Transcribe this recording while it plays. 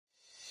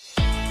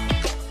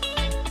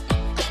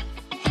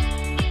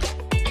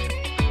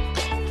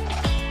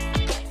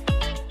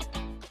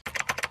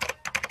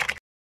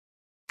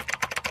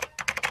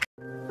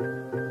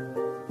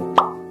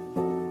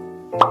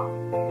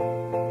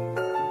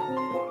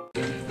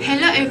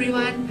Hello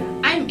everyone,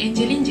 I'm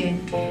Angeline Jen,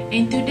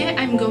 and today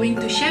I'm going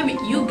to share with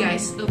you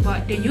guys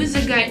about the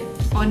user guide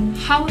on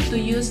how to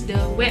use the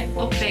Web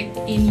OPAC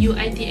in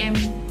UiTM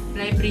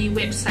Library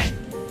website.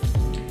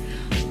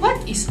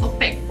 What is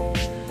OPAC?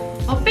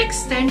 OPAC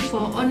stands for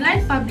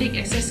Online Public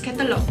Access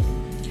Catalog.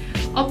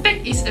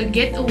 OPAC is a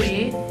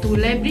gateway to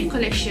library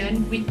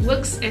collection which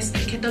works as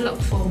a catalog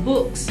for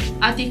books,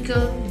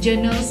 articles,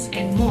 journals,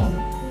 and more.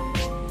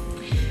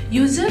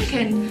 User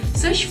can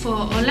search for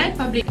Online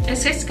Public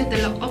Access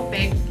Catalog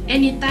OPAC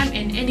anytime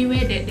and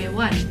anywhere that they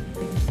want.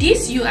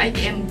 This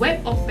UiTM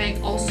Web OPAC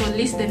also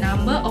lists the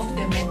number of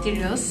the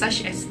materials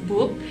such as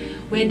book,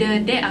 whether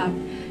they are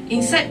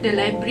inside the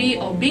library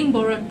or being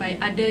borrowed by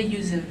other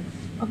users.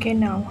 Okay,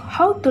 now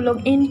how to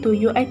log in to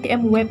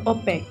UiTM Web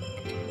OPAC?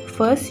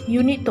 First,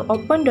 you need to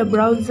open the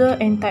browser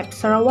and type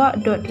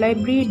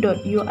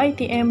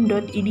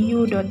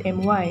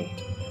sarawak.library.uitm.edu.my.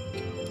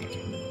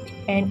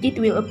 And it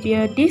will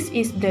appear this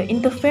is the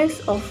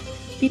interface of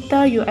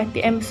PTAR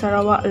UiTM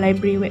Sarawak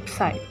Library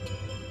website.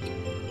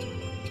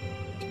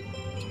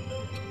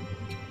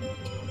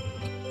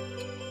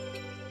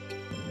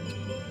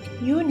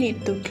 You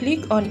need to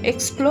click on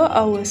Explore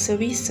Our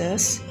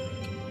Services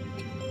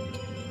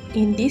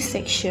in this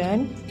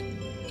section.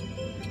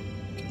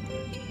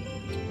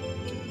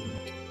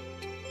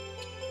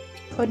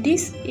 So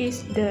this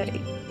is the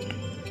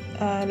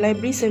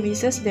library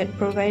services that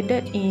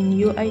provided in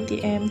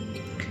UiTM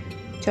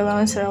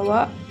Cawangan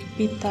Sarawak,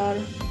 PTAR.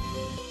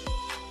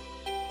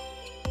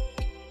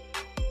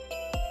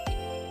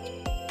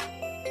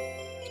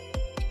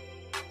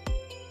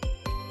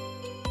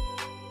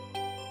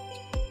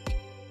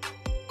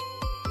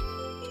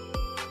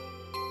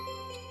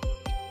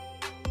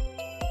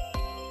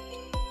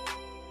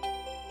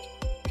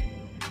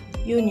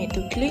 You need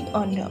to click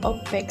on the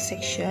OPAC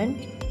section.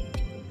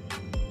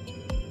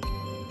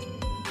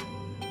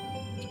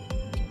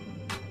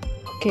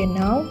 Okay,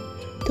 now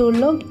to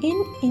log in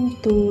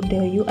into the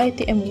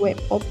UiTM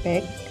Web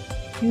OPAC,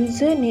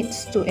 user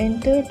needs to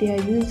enter their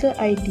user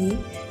ID,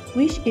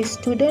 which is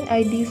student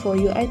ID for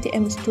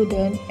UiTM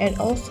student and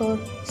also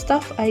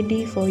staff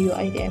ID for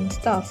UiTM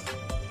staff.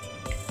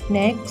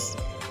 Next,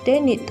 they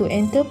need to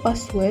enter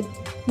password,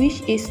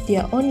 which is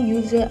their own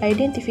user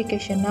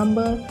identification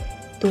number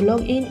to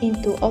log in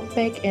into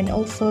OPAC, and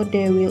also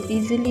they will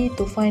easily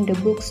to find the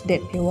books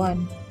that they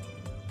want.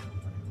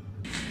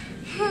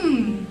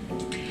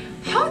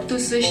 How to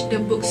search the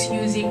books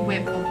using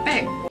Web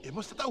OPAC?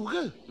 Masa tahu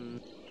ke?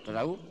 Tak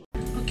tahu.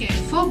 Okay,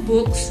 for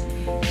books,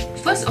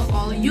 first of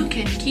all, you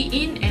can key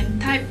in and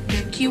type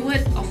the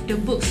keyword of the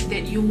books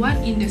that you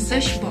want in the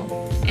search box,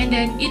 and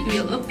then it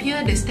will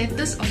appear the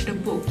status of the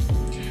book.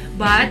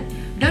 But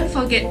don't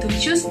forget to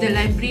choose the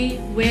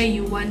library where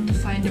you want to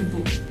find the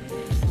book.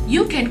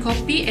 You can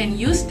copy and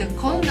use the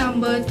call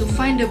number to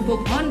find the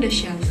book on the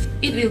shelf.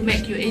 It will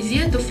make you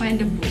easier to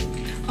find the book.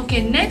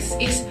 Okay, next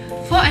is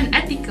for an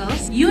article,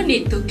 you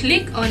need to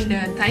click on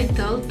the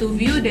title to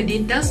view the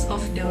details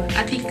of the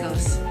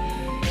articles.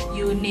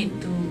 You need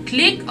to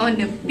click on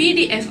the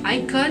PDF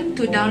icon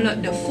to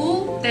download the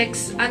full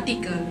text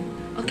article.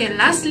 Okay,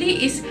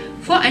 lastly is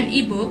for an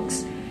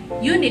ebooks,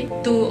 you need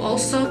to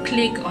also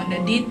click on the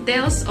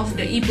details of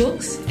the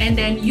ebooks, and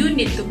then you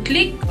need to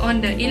click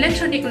on the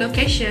electronic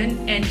location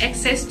and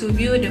access to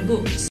view the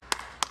books.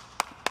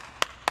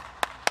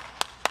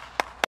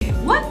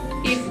 What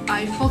if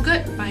I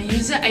forgot my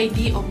user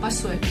ID or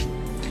password?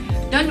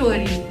 Don't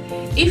worry,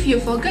 if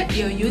you forgot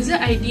your user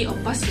ID or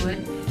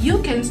password, you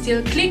can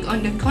still click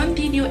on the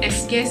continue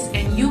as guest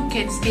and you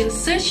can still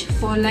search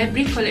for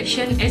library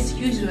collection as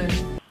usual.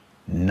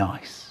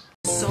 Nice.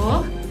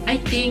 So, I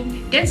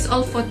think that's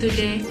all for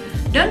today.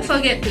 Don't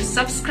forget to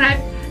subscribe,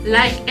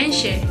 like and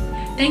share.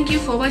 Thank you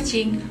for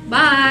watching.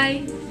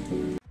 Bye!